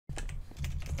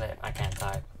I can't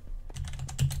type.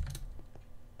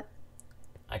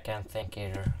 I can't think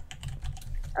either.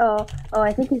 Oh,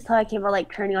 I think he's talking about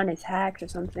like turning on his hacks or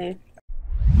something.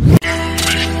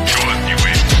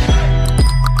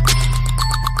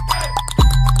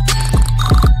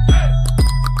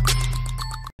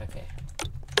 Okay,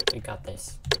 we got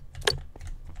this.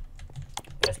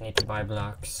 Just need to buy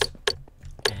blocks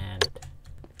and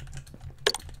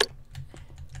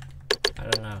I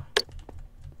don't know.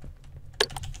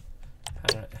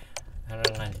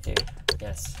 192,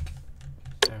 yes.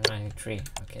 193,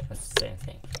 okay, that's the same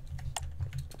thing.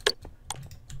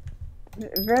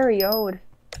 Very old.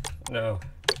 No.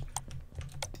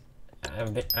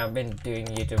 I've been doing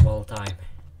YouTube all the time.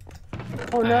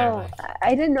 Oh no,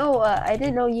 I didn't know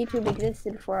YouTube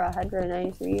existed for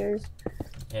 193 years.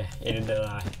 Yeah, either did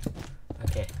I.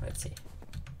 Okay, let's see.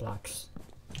 Blocks.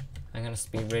 I'm gonna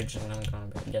speed bridge and I'm gonna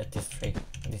get this tree.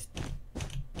 This.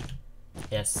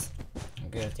 Yes, I'm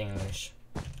good at English.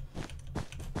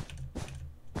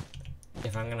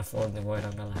 If I'm gonna fall in the void,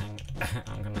 I'm gonna hang.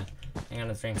 I'm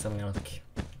gonna drink some milk,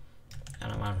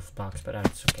 and I'm out of blocks, but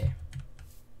that's okay.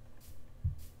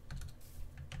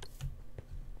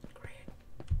 Great.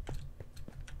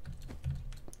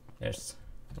 There's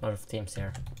a lot of teams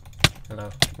here. Hello,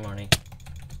 good morning.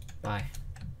 Bye.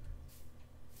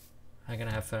 I'm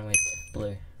gonna have fun with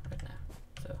blue right now,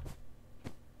 so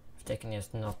if they can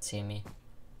just not see me.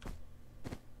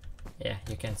 Yeah,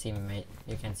 you can see me, mate.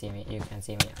 You can see me. You can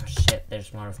see me. Oh shit,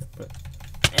 there's more of the blue.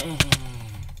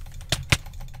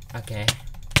 Okay,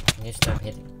 can you stop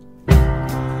hitting?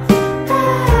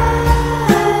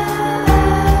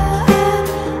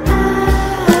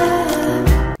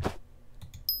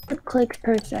 Clicks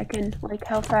per second. Like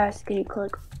how fast can you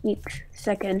click each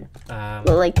second?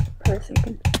 Well, like per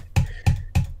second.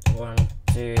 1,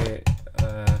 2,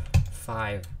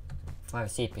 5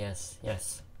 CPS.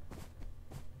 Yes.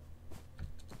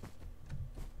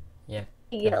 Yeah.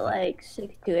 You get like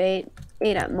 6 to 8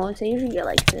 at most. I usually get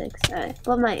like 6.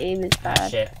 But my aim is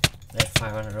bad. Shit, there's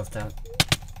 500 of them.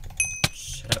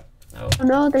 Shut up. No. Oh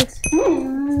no, there's.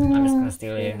 I'm just gonna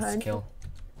steal your skill.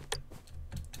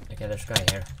 Okay, there's a guy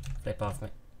here. Flip off me.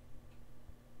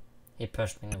 He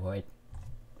pushed me in the void.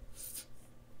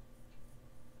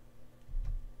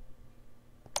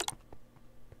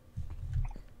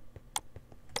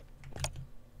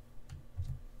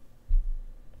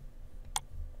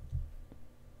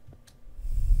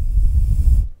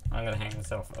 I'm gonna hang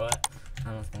myself. What?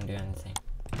 I'm not gonna do anything.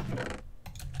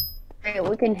 Hey,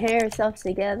 we can hang ourselves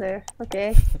together.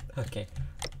 Okay. Okay,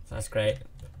 that's great.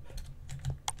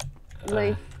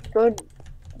 Like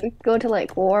go to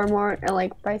like Walmart and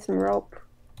like buy some rope.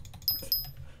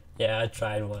 Yeah, I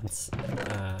tried once.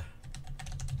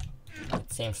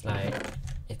 It seems like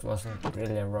it wasn't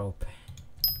really a rope.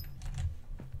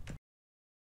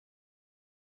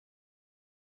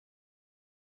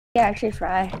 Yeah, actually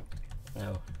try.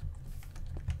 No.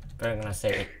 But I'm gonna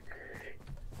say it.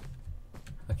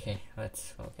 Okay,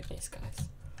 let's look at these guys.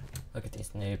 Look at these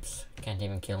noobs. Can't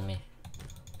even kill me.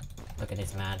 Look at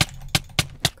this mad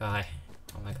guy.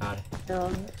 Oh my god.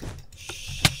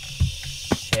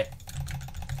 Shit.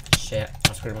 Shit.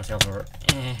 I screwed myself over.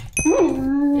 Yay.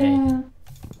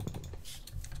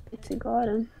 I got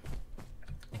him.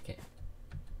 Okay.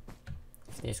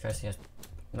 If these guys just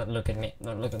don't look at me.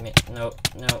 Don't look at me. No.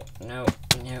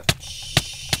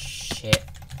 Shit.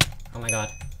 Oh my god.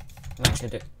 I'm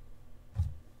actually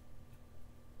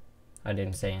I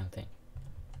didn't say anything.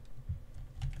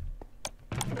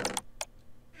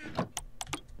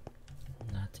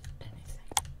 Not anything.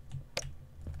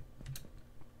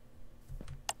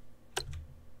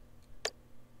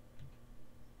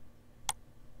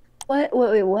 What?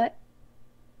 Wait, what?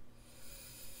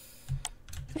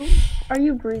 Are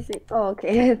you breathing? Oh,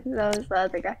 okay. That was the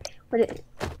other guy. But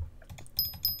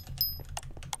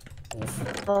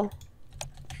oh,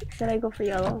 should I go for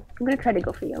yellow? I'm gonna try to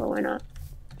go for yellow. Why not?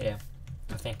 Yeah,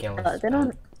 I think yellow. They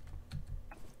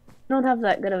don't have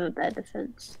that good of a bad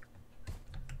defense.